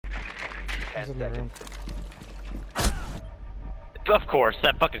10 seconds. Of course,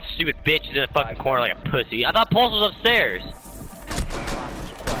 that fucking stupid bitch is in the fucking corner like a pussy. I thought Pulse was upstairs.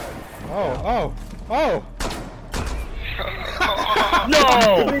 Oh.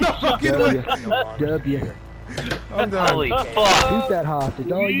 No! W. I'm done. Holy fuck. Shoot that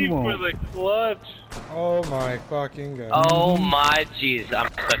hostage all you want. For the clutch. Oh my fucking god. Oh my jeez, I'm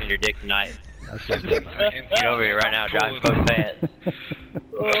sucking your dick tonight. Get over here right now, driving so fast.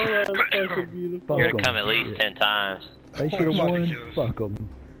 Oh, that's fucking beautiful. You're gonna come at least 10 times. They should have won. Fuck them.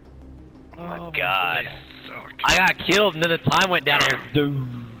 Oh my god. I got killed and then the time went down here.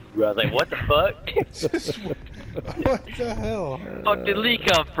 I was like, what the fuck? What the hell? Fuck did Lee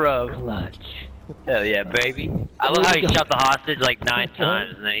come from? Clutch. Hell yeah, baby. I love how he shot the hostage like 9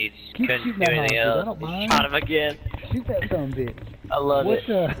 times and then he just couldn't do anything else. He shot him again. Shoot that dumb bitch. I love it.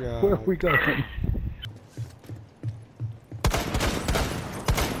 Where are we going?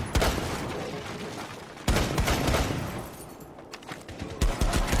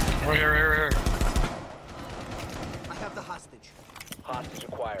 Here. I have the hostage. Hostage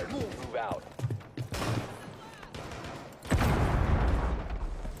acquired. Move out.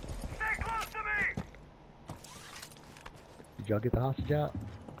 Stay close to me! Did y'all get the hostage out?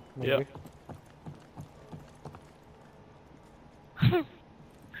 Yep.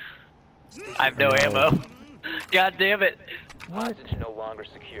 I have no ammo. God damn it. What? Hostage no longer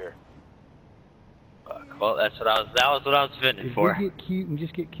secure. Fuck. Well, that was what I was fitting Did for. we get cute and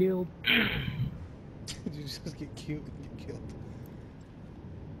just get killed? Did you just get cute and get killed?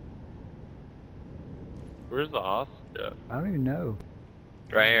 Where's the hostage at? I don't even know.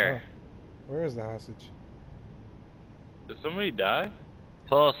 Right here. Where is the hostage? Did somebody die?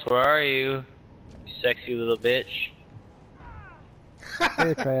 Pulse, where are you? You sexy little bitch.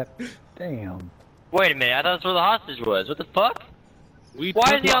 Bear trap. Damn. Wait a minute, I thought that's where the hostage was. What the fuck? We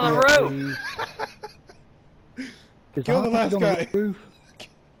Why took is he on the roof? Is Kill the hostage last on guy. roof?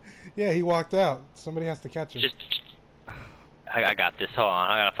 Yeah, he walked out. Somebody has to catch him. Just, I got this. Hold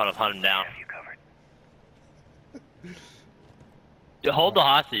on, I gotta hunt him down. Dude, hold the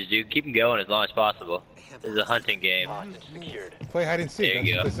hostage, dude. Keep him going as long as possible. This is a hunting game. Hostage secured. Play hide and seek. There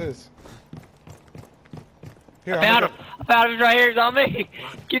you That's go. what this is. Here, I found him. I found him. He's right here. He's on me.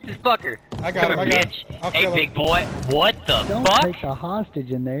 Get this fucker. I got him. I got him. Bitch. I'll Hey, kill big him. boy. What the Don't fuck? take the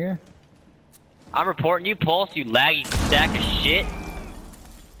hostage in there. I'm reporting you, Pulse. You laggy stack of shit.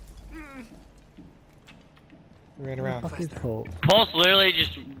 He ran around. Fuck is Colt? Pulse literally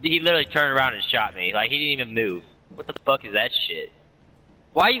turned around and shot me. Like he didn't even move. What the fuck is that shit?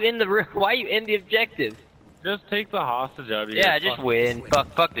 Why are you in the Why are you in the objective? Just take the hostage out of here. Yeah, just win.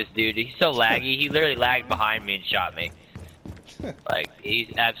 Fuck this dude. He's so laggy. He literally lagged behind me and shot me. Like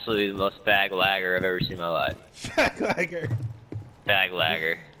he's absolutely the most fag lagger I've ever seen in my life. Fag lagger. Fag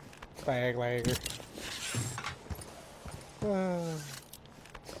lagger. Fag lagger.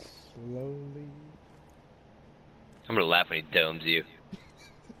 Slowly. I'm gonna laugh when he domes you.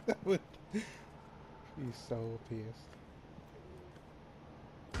 That would be so pissed.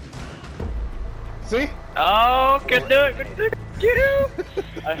 See? Oh, good do it. Good do it. Get him.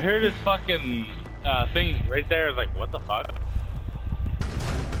 I heard his fucking thing right there. I was like, what the fuck?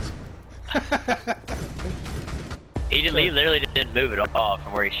 He literally didn't move at all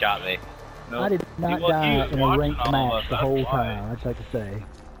from where he shot me. No. I did not He die was in a watching ranked all of match us, the whole that's why. time, I'd like to say.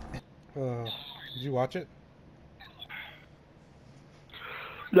 Did you watch it?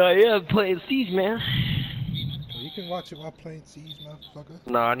 No, yeah, I'm playing Siege, man. You can watch it while playing Siege, motherfucker.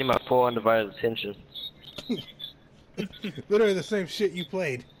 No, I need my full undivided attention. Literally the same shit you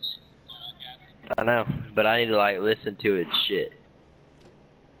played. I know, but I need to like listen to it. Shit.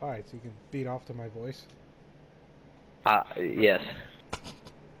 Alright, so you can beat off to my voice. Yes.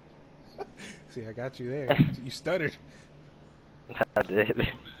 See, I got you there. You stuttered. I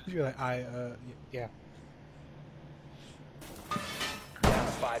did. You're like, yeah. Down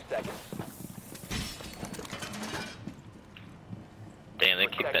to 5 seconds. Damn, they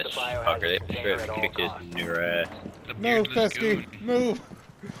kicked that fucker. They straight kicked his new ass. Move, Pesky! Move!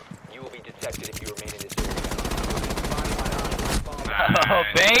 You will be detected if you remain in this Oh,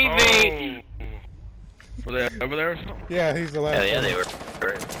 baby! Were they over there or something? Yeah, he's the last Hell yeah, one. they were.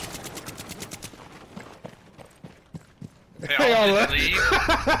 They all left.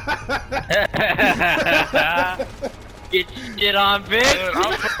 Get shit on, bitch! I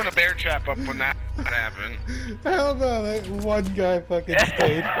was putting a bear trap up when that happened. Hell no, that one guy fucking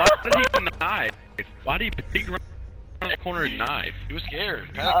stayed. Why did he knife? Why did he peek around the corner and knife? He was scared.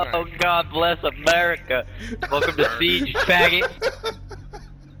 Oh, God bless America. Welcome to Siege, faggot.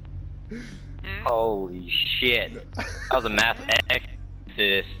 Holy shit. That was a mass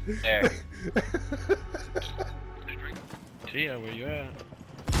exodus there. Tia, where you at?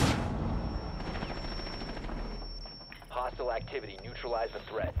 Hostile activity. Neutralize the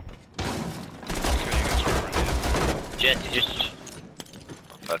threat. Jesse, just...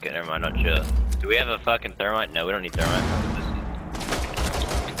 Fuck it, never mind, not chill. Do we have a fucking thermite? No, we don't need thermite.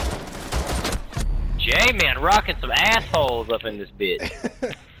 J-Man rocking some assholes up in this bitch.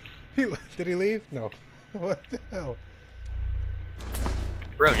 Did he leave? No. What the hell?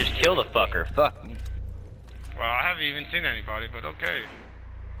 Bro, just kill the fucker. Fuck. Well, I haven't even seen anybody, but okay.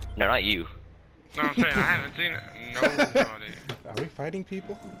 No, not you. No, I'm saying I haven't seen nobody. Are we fighting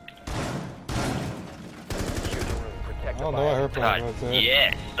people? Secure the room. Protect I the don't know what her plan God, was there.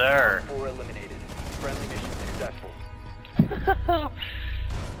 yes, sir. 4 eliminated. Friendly mission successful.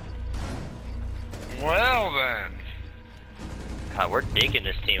 Well then. God, we're digging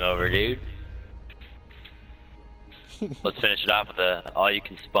this team over, dude. Let's finish it off with a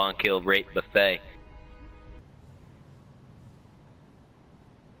all-you-can-spawn, kill, rape buffet.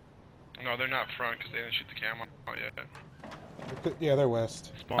 No, they're not front because they didn't shoot the camera out yet. Yeah, they're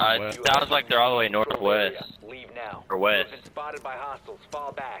west. Spawn west. Sounds like they're all the way northwest. Leave now. Or west. You've been spotted by hostiles.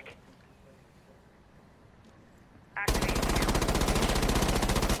 Fall back.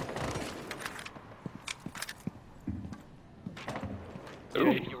 Ooh. You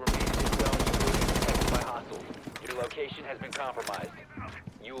remain in this zone. You will be detected by hostiles. Your location has been compromised.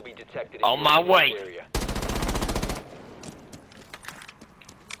 You will be detected in On your my immediate way. area.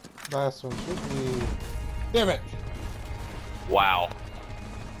 Last one should be... Damn it! Wow.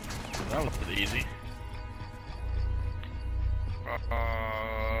 That was easy.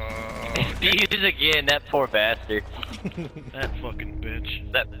 Fuse again, that poor bastard. That fucking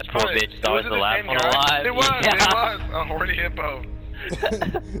bitch. That poor bitch is always the last one alive. It was, Yeah. it was a horny hippo.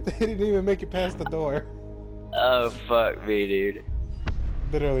 They didn't even make it past the door. Oh, fuck me, dude.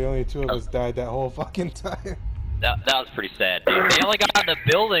 Literally, only 2 of us died that whole fucking time. That was pretty sad, dude. They only got in the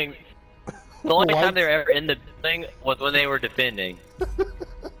building. The only What? time they were ever in the building was when they were defending.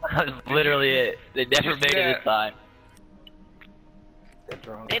 That was literally it. They never made it in time.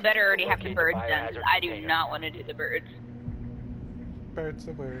 They better already have the birds done, 'cause I do not want to do the birds. Birds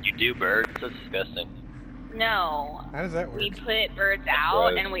of birds. You do birds? That's disgusting. No. How does that work? We put birds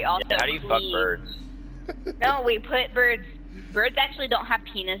out, and we also Yeah, how do you fuck clean- birds? No, we put birds... Birds actually don't have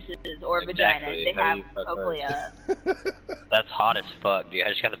penises or Exactly. vaginas. They How do have you fuck cochlea. That's hot as fuck, dude. I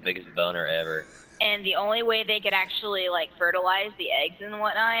just got the biggest boner ever. And the only way they could actually, like, fertilize the eggs and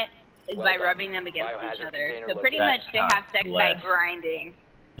whatnot is by rubbing them against each Biohazard other. container So pretty located. much they have sex by Bless. grinding.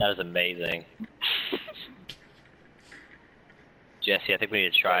 That is amazing. Jesse, I think we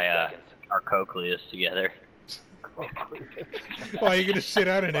need to try our cochleas together. Why, are you gonna shit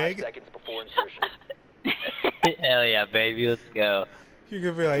out an 5 egg? seconds before insertion. Hell yeah, baby, let's go. You're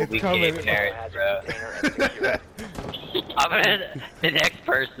gonna be like, We it's coming. can't carry it, Biohazard bro. container and secure it. I'm gonna, the next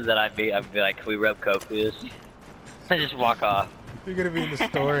person that I'd be like, can we rub cochleas? I just walk off. You're gonna be in the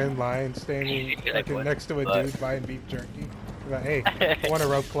store in line, standing Like, fucking what next to a the fuck? dude buying beef jerky. You're like, hey, wanna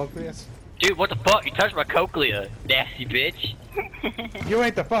rub cochleas? Dude, what the fuck? You touched my cochlea, nasty bitch. You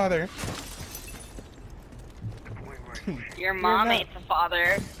ain't the father. Your mom not- ain't the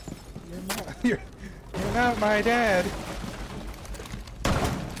father. You're not my dad.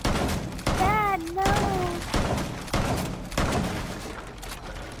 Dad, no.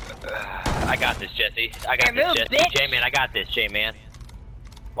 I got this, Jesse. I got Hey, this, move, Jesse. bitch. J-Man, I got this, J-Man.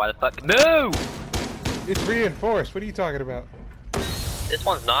 Why the fuck? Move! It's reinforced. What are you talking about? This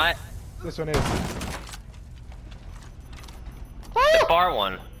one's not. This one is. The far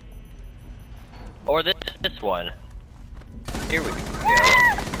one. Or this one. Here we go.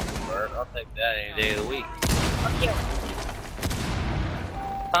 I'll take that any day of the week.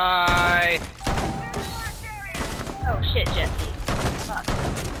 Hi. Oh shit, Jesse. Fuck.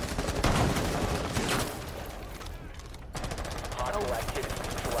 Hostile activity.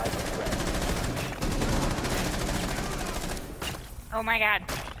 Neutralize the threat. Oh my god.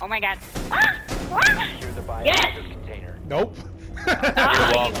 Oh my god. Ah! Ah! Secure the biohazard Yes! container. Nope. Oh, you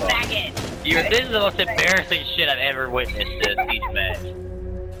welcome. faggot. This is the most embarrassing shit I've ever witnessed in a siege match.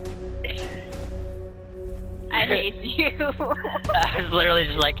 I hate you. I was literally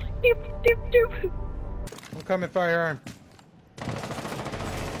just like, doop, doop, doop. I'm coming, firearm.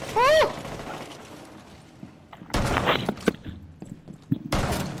 Oh!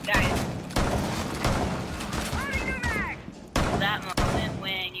 Guys. That moment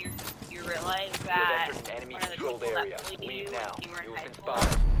when you realize that You have entered an enemy one of the controlled people area. that bullied you Leave when now. you were in You high have been school.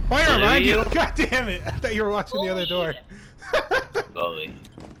 spotted. Firearm, I you? do. God damn it. I thought you were watching the other door. bully.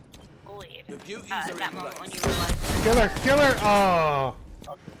 Bullied. The beauty is That moment when you realize Killer, killer. Oh.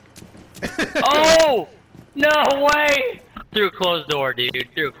 Oh! No way! Through a closed door, dude.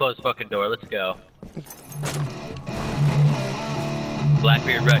 Through a closed fucking door. Let's go.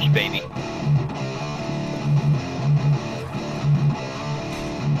 Blackbeard Rush, baby.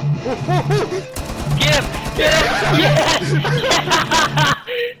 Get him! Get him! Yes!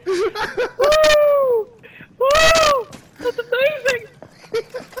 Woo! Woo! That's amazing!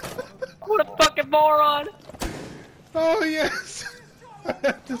 What a fucking moron! Oh yes! I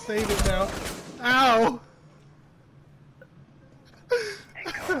have to save it now. Ow!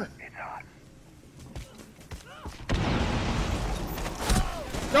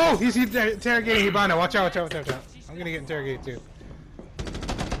 No! He's interrogating Hibana. Watch out, watch out, watch out. I'm gonna get interrogated too.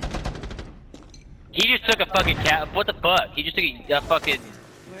 He just took a fucking cat. What the fuck? He just took a fucking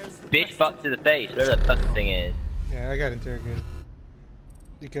bitch fuck to the face. Whatever that fucking thing is. Yeah, I got interrogated.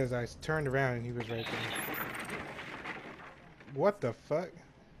 Because I turned around and he was right there. What the fuck?